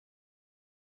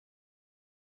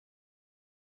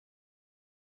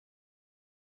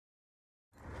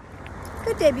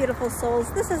Good day, beautiful souls.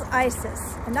 This is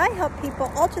Isis, and I help people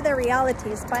alter their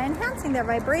realities by enhancing their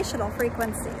vibrational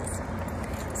frequencies.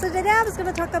 So today I was going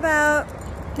to talk about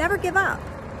never give up.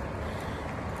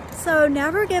 So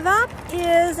never give up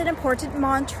is an important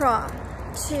mantra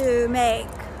to make.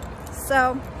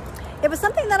 So it was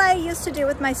something that I used to do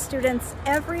with my students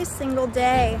every single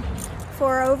day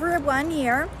for over 1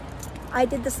 year. I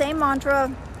did the same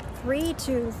mantra 3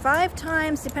 to 5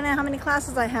 times, depending on how many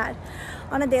classes I had,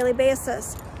 on a daily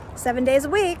basis, 7 days a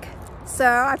week. So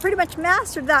I pretty much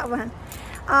mastered that one.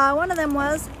 One of them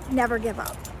was never give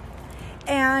up.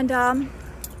 And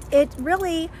it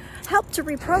really helped to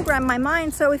reprogram my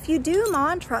mind. So if you do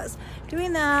mantras,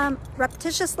 doing them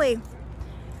repetitiously,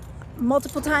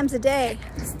 multiple times a day,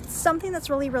 something that's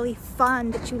really, really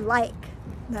fun that you like,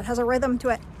 that has a rhythm to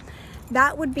it,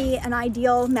 that would be an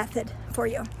ideal method for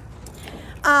you.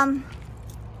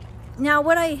 Now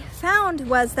what I found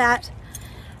was that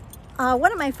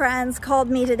one of my friends called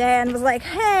me today and was like,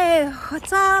 hey,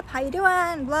 what's up? How you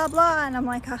doing? Blah, blah. And I'm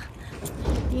like,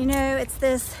 you know, it's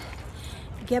this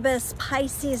gibbous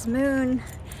Pisces moon,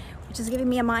 which is giving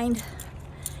me a mind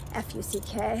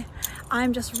F-U-C-K.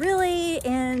 I'm just really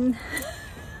in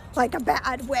like a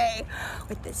bad way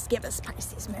with this gibbous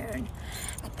Pisces moon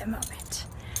at the moment.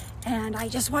 And I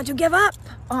just want to give up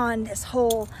on this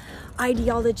whole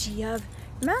ideology of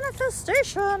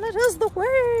manifestation. It is the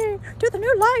way to the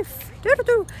new life.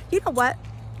 You know what?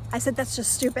 I said that's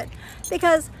just stupid,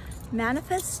 because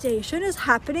manifestation is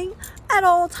happening at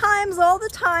all times, all the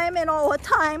time, and all the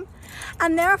time.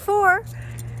 And therefore,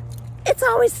 it's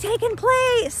always taken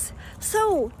place.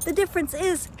 So the difference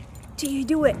is, do you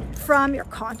do it from your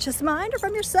conscious mind or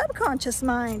from your subconscious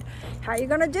mind? How are you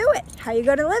going to do it? How are you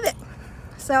going to live it?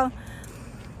 So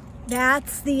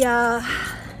that's the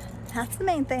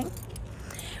main thing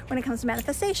when it comes to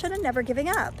manifestation and never giving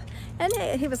up. And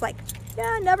he was like,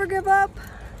 yeah, never give up.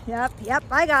 Yep,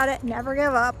 I got it. Never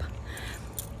give up.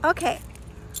 Okay,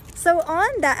 so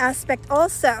on that aspect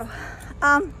also,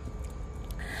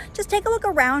 just take a look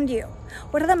around you.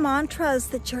 What are the mantras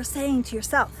that you're saying to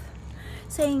yourself?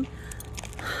 Saying,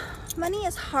 money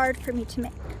is hard for me to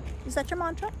make. Is that your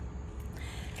mantra?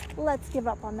 Let's give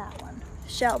up on that one,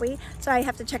 shall we? So I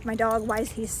have to check my dog. Why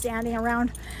is he standing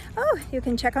around? Oh, you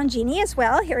can check on Genie as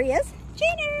well. Here he is.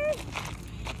 Genie!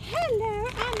 Hello,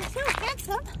 I'm so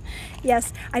handsome.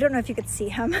 Yes, I don't know if you could see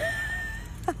him.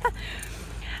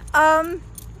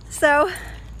 So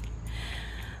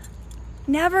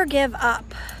never give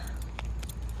up.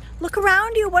 Look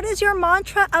around you. What is your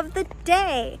mantra of the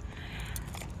day?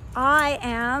 I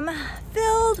am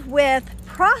filled with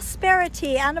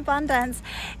prosperity and abundance,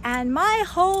 and my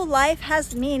whole life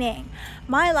has meaning.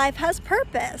 My life has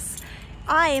purpose.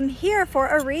 I am here for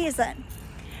a reason.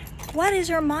 What is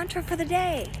your mantra for the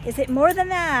day? Is it more than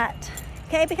that?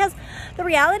 Okay, because the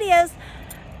reality is,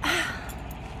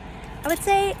 I would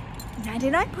say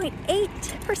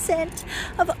 99.8%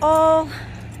 of all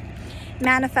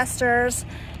manifestors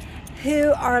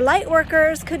who are light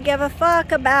workers could give a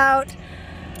fuck about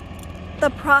the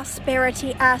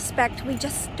prosperity aspect. We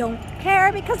just don't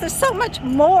care, because there's so much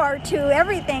more to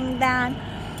everything than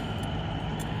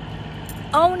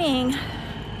owning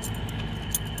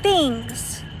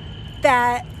things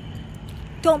that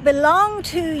don't belong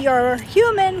to your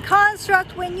human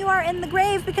construct when you are in the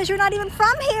grave, because you're not even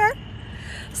from here.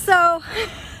 So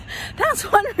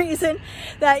that's one reason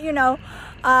that, you know,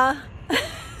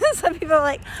 some people are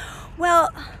like,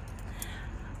 well,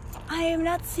 I am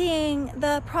not seeing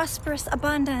the prosperous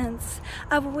abundance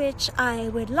of which I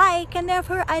would like, and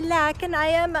therefore I lack, and I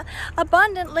am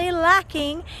abundantly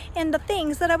lacking in the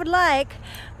things that I would like.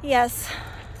 Yes,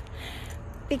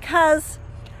 because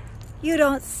you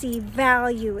don't see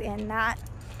value in that.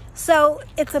 So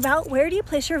it's about, where do you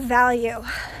place your value?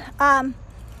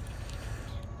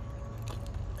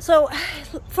 So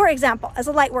for example, as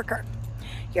a light worker,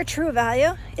 your true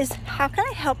value is, how can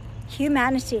I help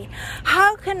humanity?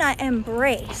 How can I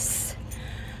embrace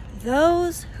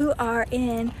those who are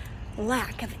in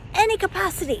lack of any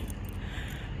capacity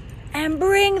and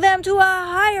bring them to a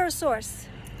higher source?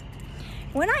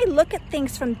 When I look at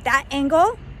things from that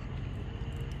angle,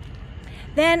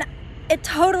 then it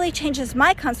totally changes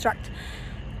my construct.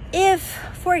 If,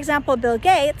 for example, Bill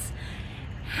Gates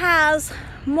has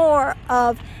more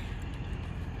of,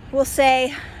 we'll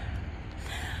say,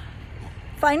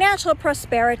 financial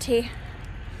prosperity,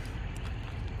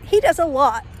 he does a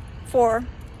lot for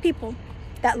people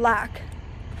that lack,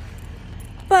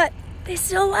 but they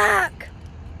still lack.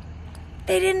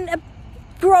 They didn't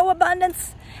grow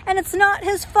abundance, and it's not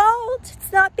his fault.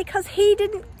 It's not because he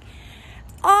didn't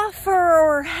offer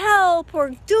or help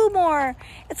or do more.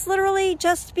 It's literally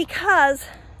just because,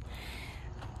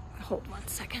 hold 1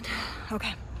 second.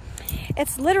 Okay.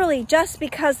 It's literally just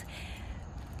because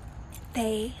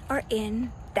they are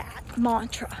in that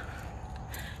mantra,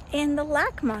 in the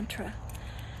lack mantra.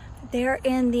 They're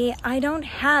in the, I don't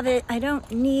have it, I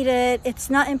don't need it, it's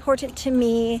not important to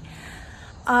me.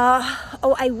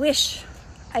 Oh, I wish.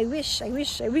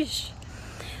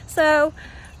 So,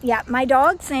 yeah, my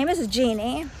dog's name is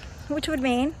Genie, which would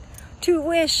mean to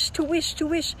wish.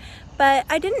 But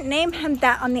I didn't name him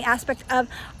that on the aspect of,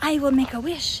 I will make a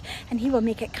wish and he will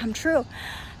make it come true.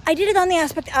 I did it on the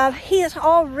aspect of, he has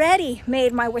already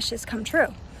made my wishes come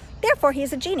true. Therefore,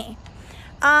 he's a genie.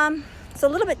 It's a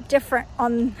little bit different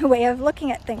on the way of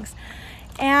looking at things.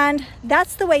 And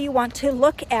that's the way you want to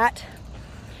look at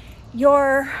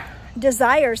your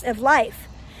desires of life.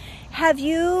 Have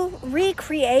you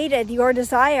recreated your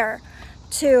desire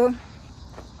to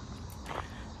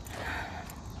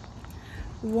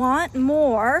want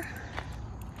more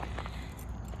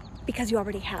because you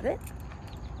already have it?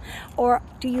 Or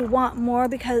do you want more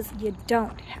because you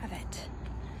don't have it?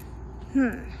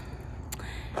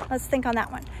 Let's think on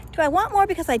that one. Do I want more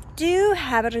because I do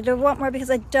have it, or do I want more because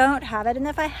I don't have it? And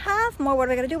if I have more, what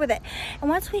am I going to do with it? And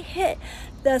once we hit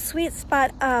the sweet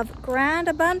spot of grand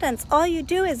abundance, all you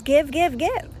do is give.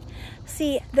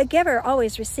 See, the giver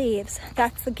always receives.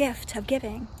 That's the gift of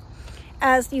giving.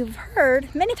 As you've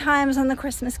heard many times on the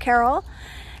Christmas Carol,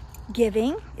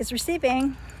 giving is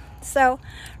receiving. So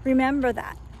remember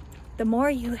that. The more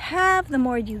you have, the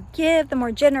more you give, the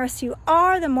more generous you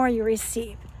are, the more you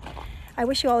receive. I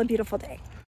wish you all a beautiful day.